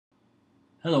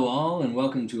Hello all, and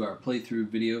welcome to our playthrough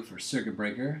video for Circuit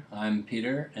Breaker. I'm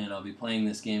Peter, and I'll be playing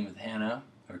this game with Hannah,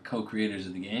 our co-creators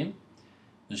of the game.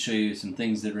 I'll show you some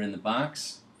things that are in the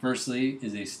box. Firstly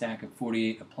is a stack of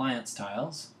 48 appliance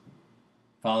tiles,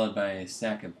 followed by a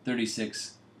stack of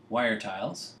 36 wire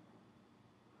tiles,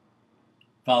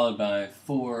 followed by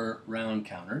 4 round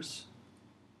counters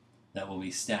that will be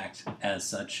stacked as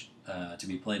such to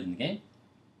be played in the game,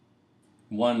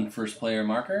 1 first player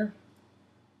marker,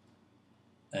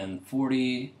 and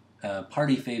 40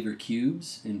 party favor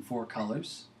cubes in 4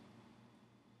 colors,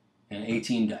 and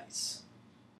 18 dice.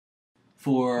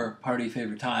 4 party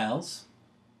favor tiles,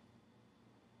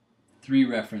 3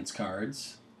 reference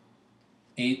cards,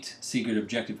 8 secret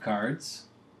objective cards,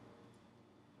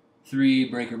 3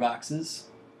 breaker boxes,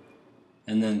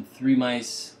 and then 3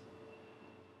 mice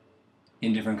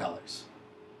in different colors.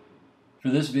 For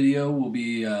this video, we'll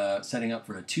be setting up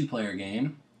for a 2-player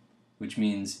game, which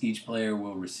means each player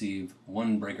will receive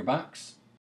 1 breaker box,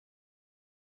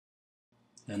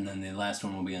 and then the last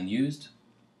one will be unused.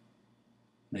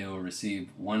 They will receive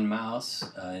 1 mouse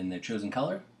in their chosen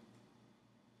color.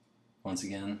 Once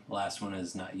again, the last one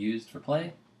is not used for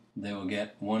play. They will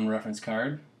get 1 reference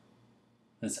card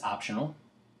that's optional,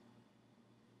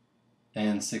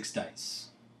 and 6 dice.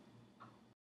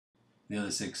 The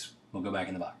other 6 will go back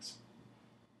in the box.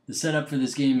 The setup for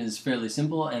this game is fairly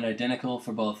simple and identical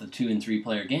for both a 2- and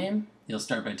 3-player game. You'll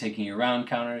start by taking your round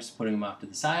counters, putting them off to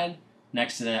the side.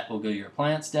 Next to that will go your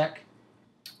appliance deck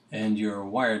and your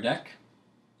wire deck.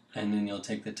 And then you'll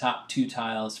take the top 2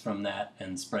 tiles from that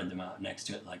and spread them out next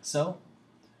to it like so.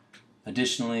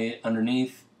 Additionally,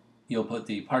 underneath, you'll put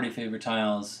the party favor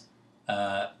tiles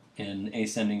in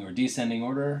ascending or descending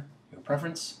order, your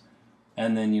preference.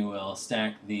 And then you will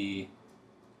stack the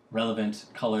relevant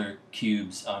color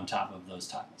cubes on top of those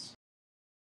tiles.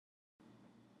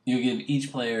 You'll give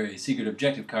each player a secret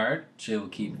objective card, which they will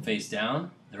keep face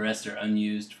down. The rest are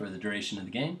unused for the duration of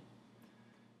the game.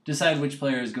 Decide which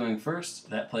player is going first.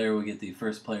 That player will get the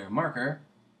first player marker.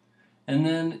 And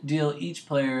then deal each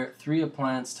player 3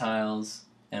 appliance tiles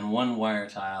and 1 wire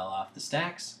tile off the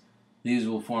stacks. These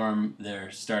will form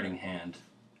their starting hand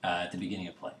at the beginning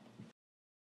of play.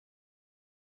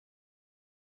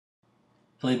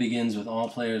 Play begins with all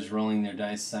players rolling their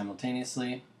dice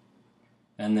simultaneously,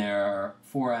 and there are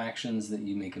 4 actions that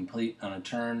you may complete on a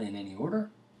turn in any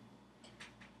order.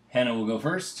 Hannah will go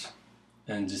first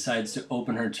and decides to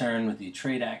open her turn with the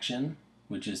trade action,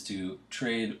 which is to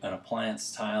trade an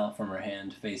appliance tile from her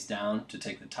hand face down to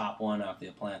take the top one off the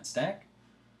appliance stack.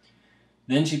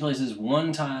 Then she places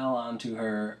 1 tile onto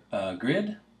her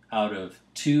grid out of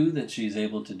 2 that she's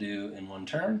able to do in 1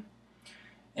 turn.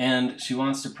 And she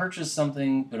wants to purchase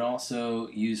something but also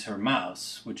use her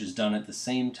mouse, which is done at the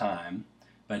same time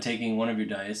by taking one of your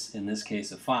dice, in this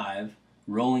case a 5,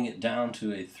 rolling it down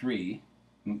to a 3,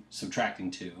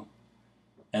 subtracting 2,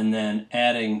 and then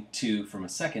adding 2 from a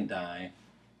second die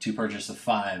to purchase a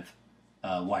 5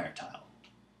 wire tile.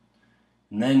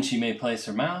 And then she may place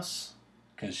her mouse,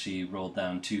 because she rolled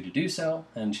down 2 to do so,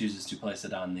 and chooses to place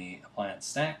it on the appliance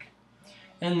stack,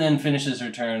 and then finishes her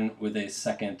turn with a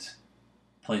second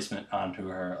placement onto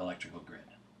her electrical grid.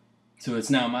 So it's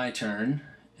now my turn,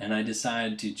 and I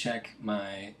decide to check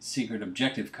my secret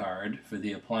objective card for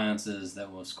the appliances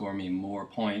that will score me more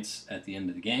points at the end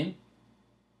of the game.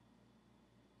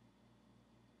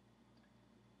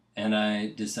 And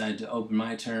I decide to open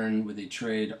my turn with a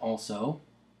trade also.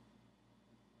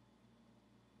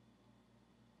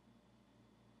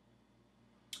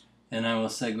 And I will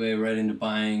segue right into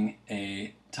buying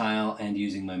a tile and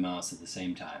using my mouse at the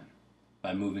same time,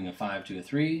 by moving a 5 to a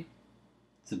 3,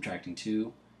 subtracting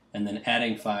 2, and then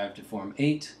adding 5 to form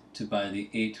 8 to buy the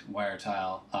 8 wire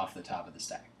tile off the top of the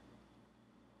stack.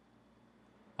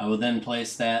 I will then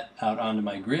place that out onto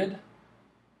my grid,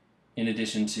 in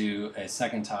addition to a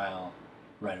second tile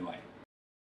right away.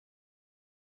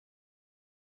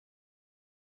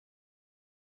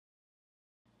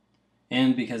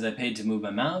 And because I paid to move my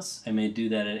mouse, I may do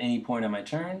that at any point on my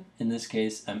turn. In this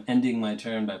case, I'm ending my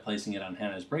turn by placing it on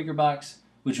Hannah's breaker box,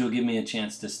 which will give me a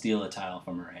chance to steal a tile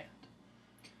from her hand.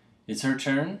 It's her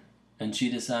turn, and she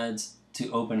decides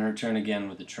to open her turn again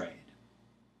with a trade.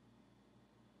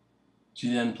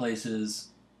 She then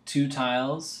places 2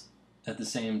 tiles at the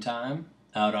same time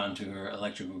out onto her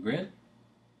electrical grid,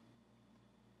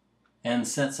 and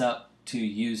sets up to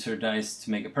use her dice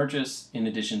to make a purchase in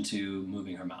addition to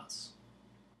moving her mouse.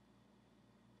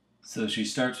 So she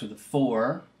starts with a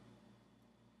 4,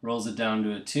 rolls it down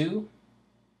to a 2,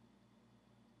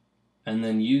 and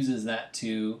then uses that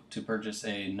 2 to purchase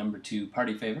a number 2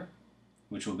 party favor,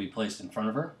 which will be placed in front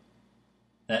of her.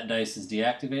 That dice is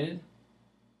deactivated,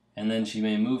 And then she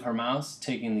may move her mouse,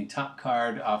 taking the top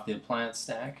card off the appliance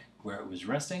stack where it was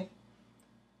resting,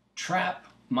 trap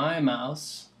my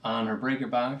mouse on her breaker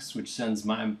box, which sends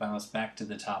my mouse back to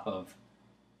the top of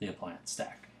the appliance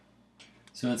stack.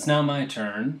 So it's now my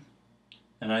turn,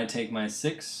 and I take my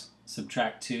 6,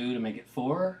 subtract 2 to make it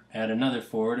 4, add another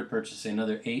 4 to purchase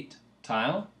another 8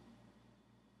 tile,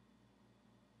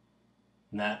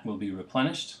 and that will be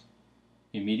replenished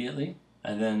immediately.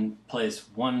 I then place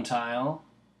 1 tile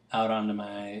out onto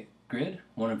my grid,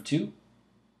 1 of 2.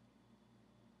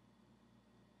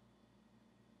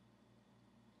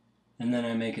 And then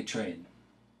I make a trade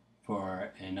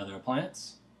for another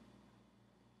appliance.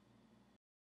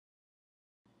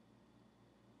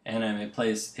 And I may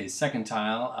place a second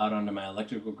tile out onto my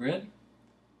electrical grid.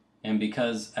 And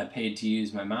because I paid to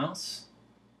use my mouse,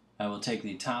 I will take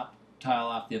the top tile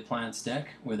off the appliance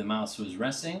deck where the mouse was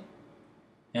resting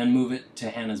and move it to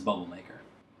Hannah's bubble maker.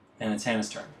 And it's Hannah's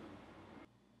turn.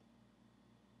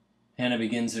 Hannah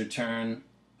begins her turn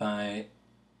by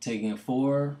taking a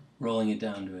 4, rolling it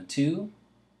down to a 2,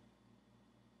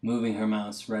 moving her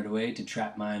mouse right away to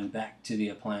trap mine back to the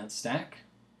appliance stack.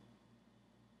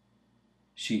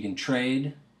 She can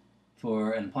trade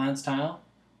for an appliance tile,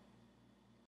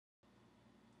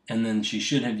 and then she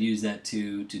should have used that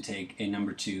 2 to take a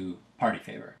number 2 party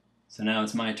favor. So now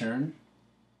it's my turn.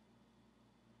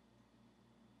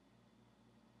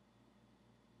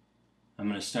 I'm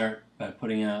going to start by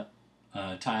putting out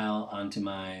a tile onto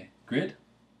my grid,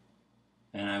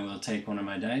 and I will take one of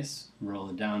my dice, roll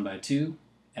it down by 2,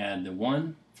 add the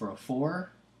 1 for a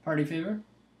 4 party favor,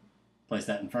 place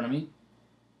that in front of me.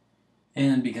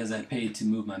 And because I paid to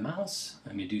move my mouse,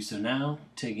 I may do so now,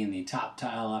 taking the top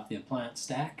tile off the appliance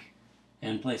stack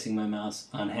and placing my mouse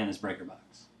on Hannah's breaker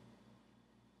box.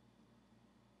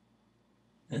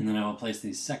 And then I will place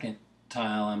the second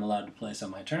tile I'm allowed to place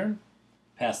on my turn,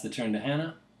 pass the turn to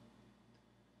Hannah,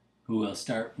 who will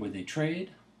start with a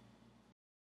trade.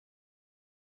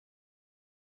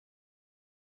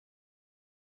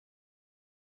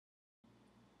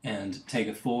 And take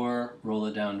a 4, roll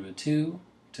it down to a 2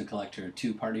 to collect her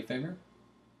 2 party favor.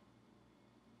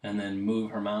 And then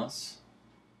move her mouse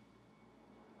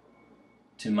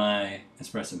to my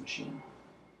espresso machine.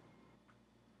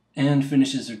 And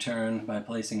finishes her turn by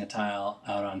placing a tile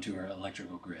out onto her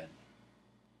electrical grid.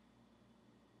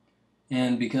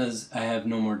 And because I have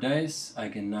no more dice, I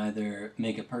can neither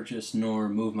make a purchase nor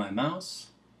move my mouse,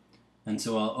 and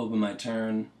so I'll open my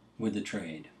turn with the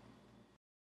trade.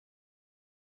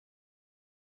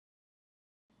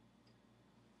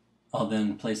 I'll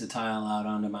then place a tile out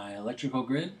onto my electrical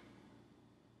grid,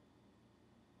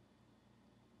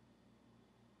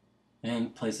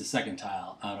 and place a second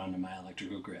tile out onto my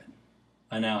electrical grid.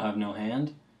 I now have no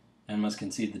hand, and must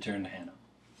concede the turn to Hannah.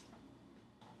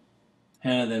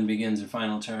 Hannah then begins her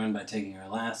final turn by taking her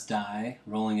last die,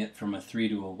 rolling it from a 3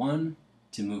 to a 1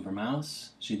 to move her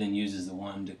mouse. She then uses the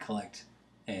 1 to collect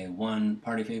a 1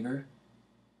 party favor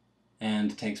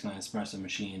and takes my espresso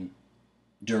machine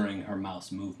during her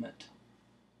mouse movement.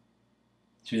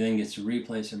 She then gets to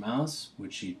replace her mouse,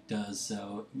 which she does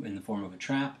so in the form of a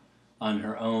trap, on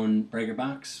her own breaker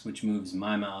box, which moves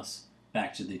my mouse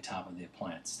back to the top of the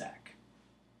appliance stack.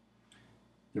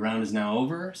 The round is now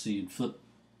over, so you'd flip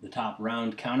the top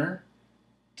round counter,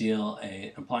 deal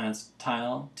an appliance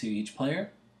tile to each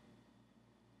player,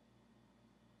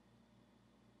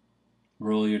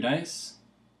 roll your dice,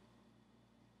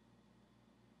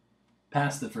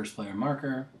 pass the first player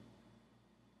marker,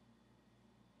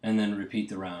 and then repeat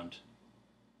the round.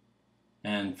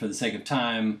 And for the sake of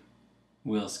time,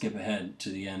 we'll skip ahead to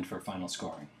the end for final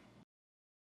scoring.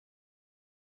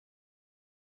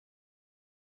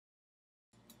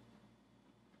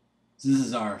 So this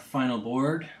is our final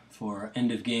board for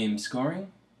end of game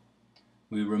scoring.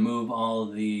 We remove all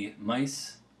the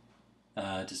mice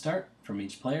to start from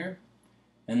each player,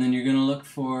 and then you're going to look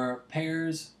for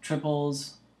pairs,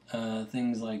 triples,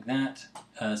 things like that,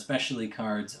 especially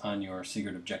cards on your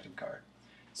secret objective card.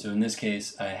 So in this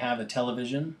case, I have a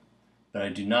television, but I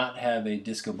do not have a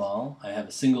disco ball. I have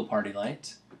a single party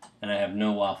light, and I have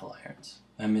no waffle irons.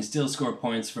 I may still score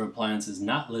points for appliances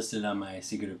not listed on my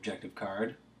secret objective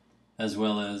card, as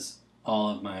well as all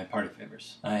of my party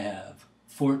favors. I have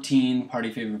 14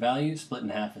 party favor values, split in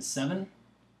half as 7,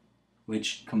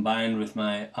 which combined with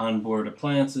my onboard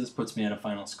appliances puts me at a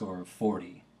final score of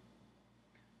 40.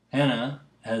 Hannah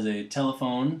has a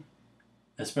telephone,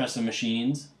 espresso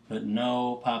machines, but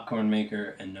no popcorn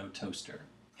maker and no toaster.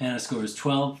 Hannah scores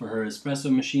 12 for her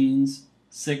espresso machines,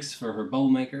 6 for her bowl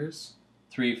makers,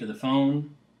 3 for the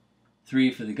phone,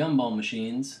 3 for the gumball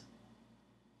machines,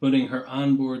 putting her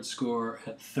onboard score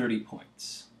at 30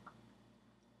 points.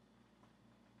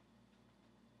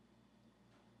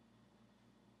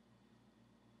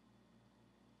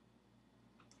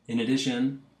 In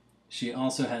addition, she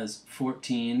also has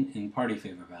 14 in party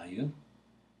favor value.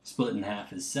 Split in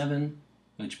half is 7,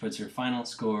 which puts her final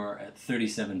score at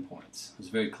 37 points. It was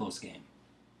a very close game.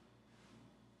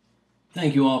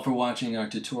 Thank you all for watching our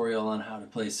tutorial on how to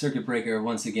play Circuit Breaker.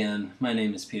 Once again, my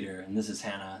name is Peter, and this is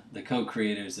Hannah, the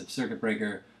co-creators of Circuit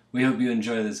Breaker. We hope you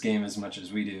enjoy this game as much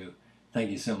as we do. Thank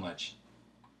you so much.